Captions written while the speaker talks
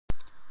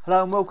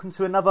Hello and welcome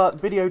to another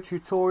video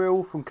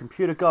tutorial from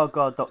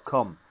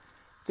ComputerGaga.com.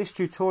 This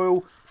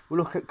tutorial will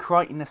look at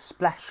creating a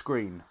splash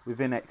screen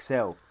within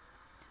Excel.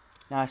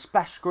 Now a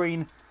splash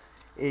screen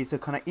is a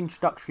kind of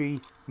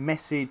introductory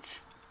message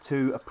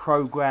to a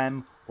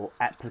program or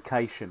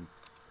application.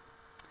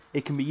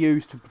 It can be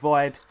used to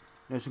provide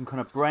some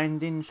kind of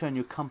branding, showing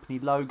your company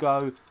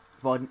logo,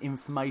 providing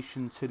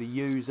information to the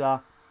user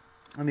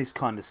and this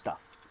kind of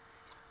stuff.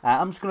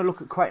 I'm just going to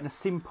look at creating a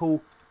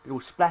simple little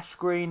splash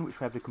screen which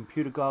will have the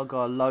Computer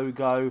Gaga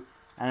logo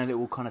and a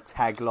little kind of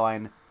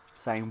tagline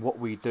saying what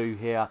we do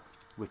here,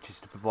 which is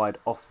to provide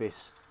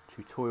Office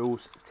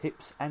tutorials,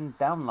 tips and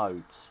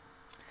downloads.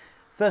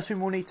 First thing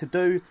we'll need to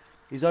do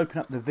is open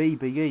up the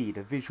VBE,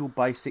 the Visual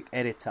Basic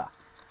Editor,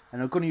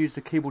 and I'm going to use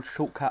the keyboard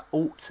shortcut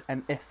Alt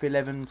and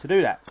F11 to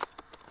do that.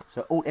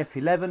 So Alt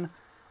F11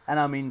 and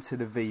I'm into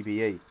the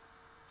VBE.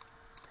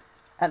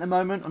 At the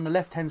moment on the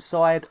left hand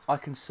side I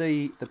can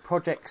see the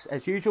projects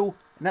as usual,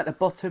 and at the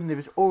bottom there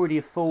is already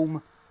a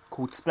form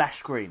called Splash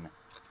Screen,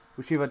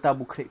 which if I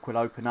double click will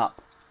open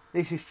up.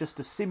 This is just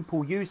a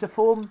simple user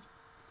form,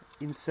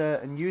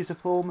 insert and user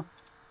form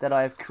that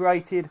I have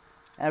created.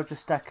 I'll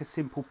just stack a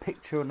simple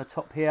picture on the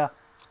top here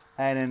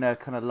and then a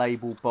kind of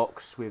label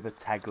box with a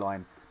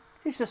tagline.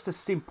 It's just a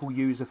simple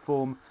user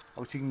form,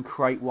 which you can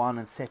create one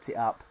and set it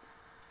up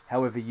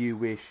however you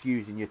wish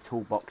using your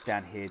toolbox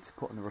down here to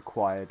put on the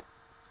required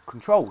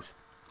controls.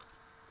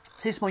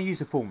 So this is my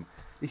user form.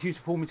 This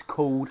user form is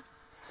called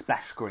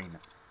Splash Screen,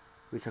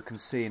 which I can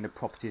see in the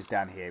properties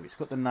down here. It's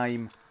got the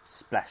name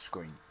Splash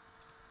Screen.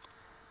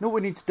 Now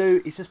what we need to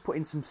do is just put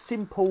in some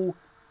simple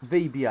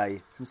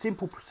VBA, some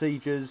simple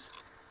procedures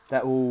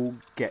that will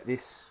get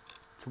this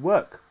to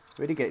work.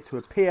 Really get it to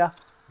appear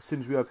as soon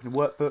as we open the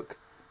workbook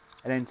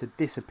and then to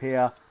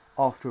disappear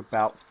after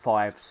about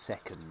 5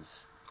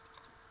 seconds.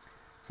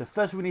 So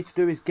first what we need to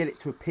do is get it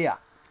to appear,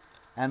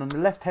 and on the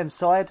left hand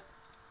side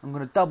I'm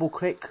going to double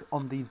click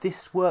on the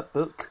This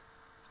Workbook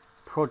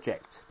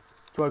project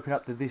to open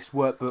up the This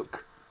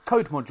Workbook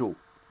code module.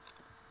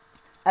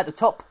 At the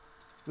top,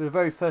 with the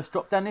very first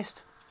drop down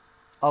list,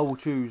 I will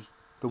choose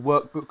the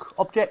workbook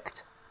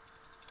object,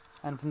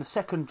 and from the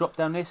second drop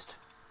down list,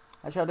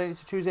 actually I don't need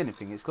to choose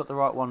anything, it's got the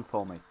right one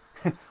for me.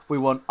 We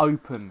want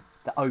open,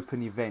 the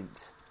open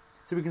event.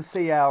 So we can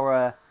see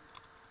our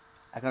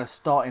kind of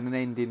starting and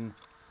ending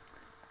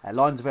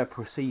lines of our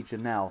procedure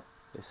now.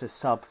 It's a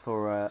sub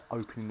for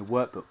opening the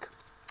workbook.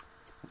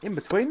 In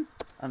between,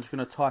 I'm just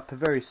going to type a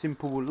very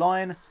simple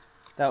line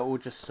that will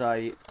just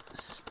say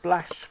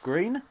Splash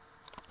Screen,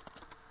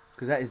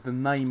 because that is the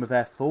name of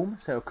our form.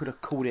 So I could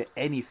have called it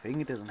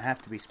anything. It doesn't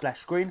have to be Splash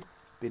Screen,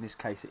 but in this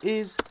case it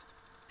is.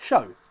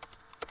 Show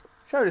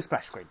the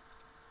splash screen.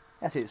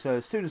 That's it. So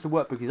as soon as the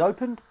workbook is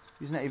opened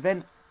using that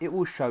event, it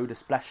will show the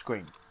splash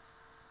screen.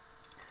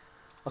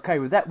 Okay,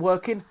 with that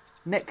working,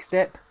 next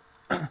step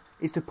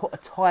is to put a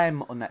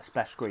time on that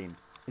splash screen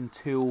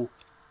until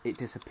it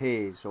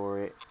disappears or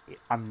it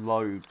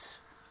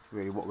unloads. That's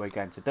really what we're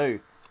going to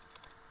do.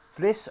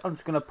 For this, I'm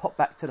just going to pop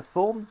back to the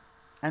form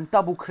and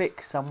double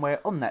click somewhere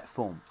on that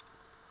form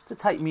to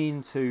take me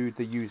into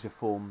the user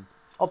form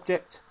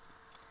object,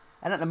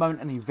 and at the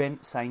moment an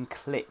event saying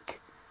click.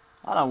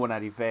 I don't want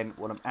that event.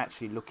 What I'm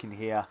actually looking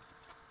here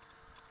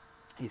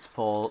is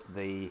for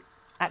the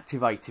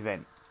activate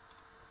event.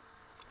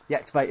 The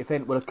activate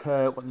event will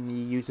occur when the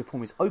user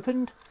form is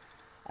opened,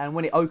 and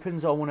when it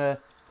opens I want to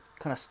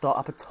kind of start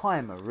up a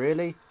timer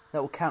really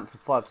that will count for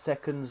 5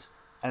 seconds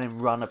and then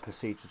run a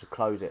procedure to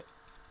close it.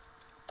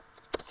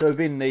 So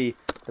within the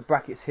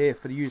brackets here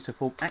for the user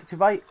form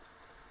activate,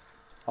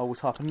 I will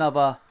type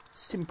another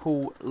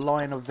simple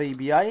line of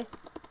VBA, a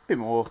bit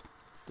more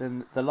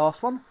than the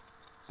last one.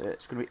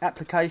 It's going to be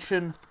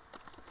application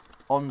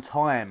on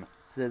time,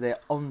 so the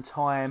on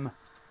time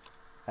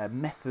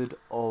method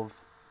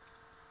of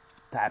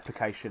the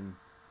application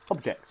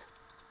object.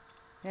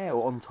 Yeah,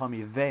 or on time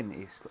event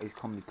is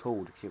commonly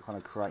called, because you're kind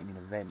of creating an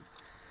event.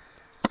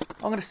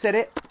 I'm going to set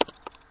it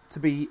to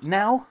be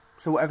now,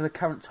 so whatever the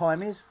current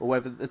time is, or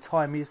whatever the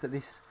time is that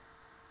this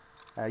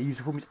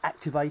user form is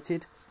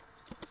activated,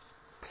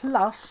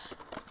 plus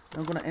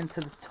I'm going to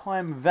enter the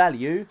time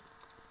value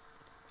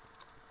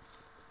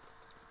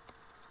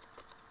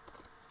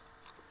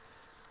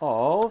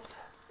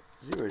of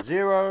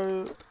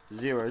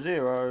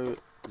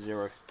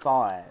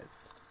 000005.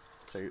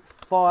 So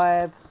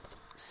 5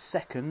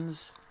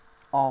 seconds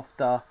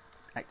after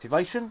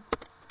activation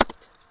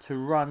to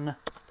run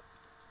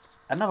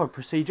another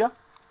procedure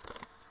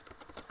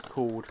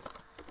called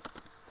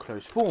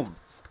close form.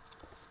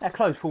 Now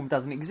close form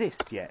doesn't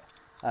exist yet.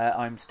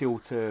 I'm still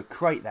to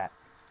create that,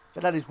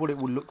 but that is what it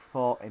will look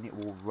for and it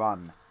will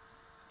run.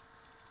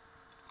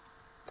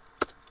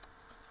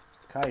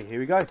 Okay, here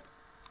we go.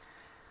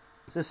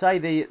 So say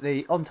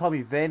the on time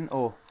event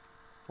or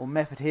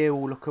method here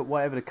will look at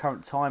whatever the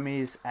current time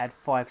is, add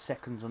 5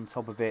 seconds on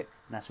top of it,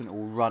 and that's when it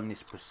will run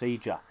this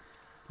procedure.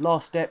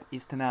 Last step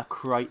is to now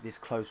create this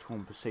close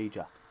form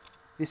procedure.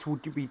 This will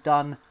be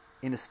done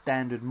in a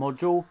standard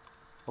module,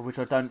 of which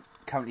I don't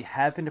currently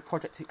have in the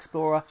Project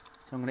Explorer.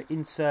 So I'm going to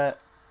insert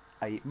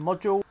a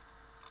module.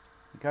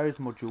 It goes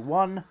module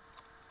 1,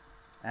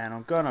 and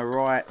I'm going to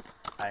write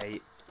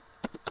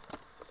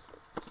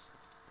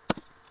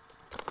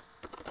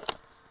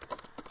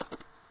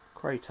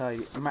create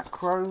a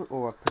macro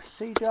or a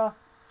procedure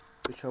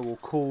which I will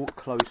call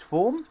close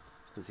form,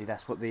 because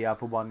that's what the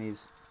other one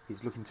is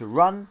looking to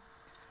run.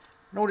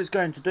 And all it's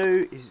going to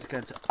do is it's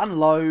going to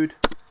unload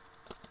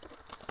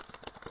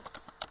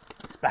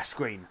splash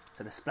screen.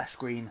 So the splash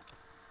screen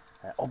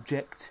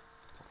object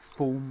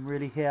form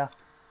really here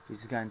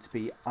is going to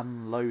be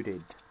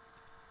unloaded,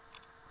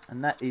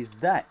 and that is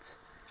that.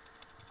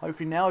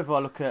 Hopefully now if I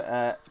look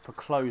at if I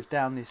close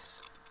down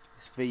this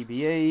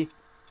VBE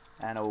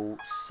and I'll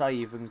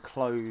save and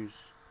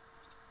close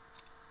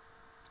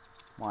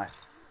my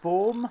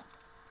form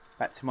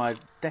back to my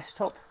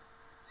desktop,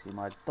 see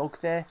my dog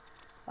there,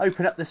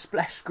 open up the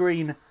splash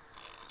screen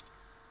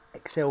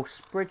Excel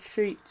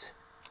spreadsheet,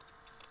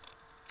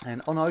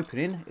 and on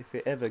opening, if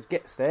it ever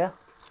gets there,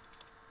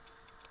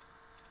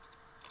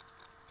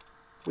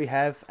 we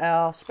have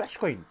our splash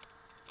screen.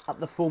 Up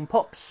the form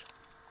pops,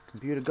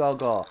 Computer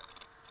Gaga,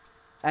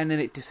 and then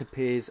it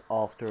disappears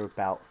after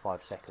about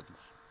 5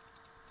 seconds.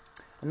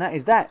 And that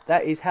is that.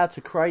 That is how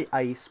to create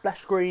a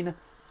splash screen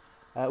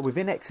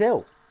within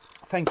Excel.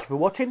 Thank you for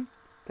watching.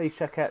 Please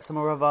check out some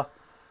of our other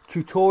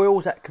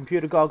tutorials at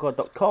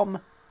computergaga.com.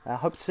 I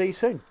hope to see you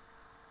soon.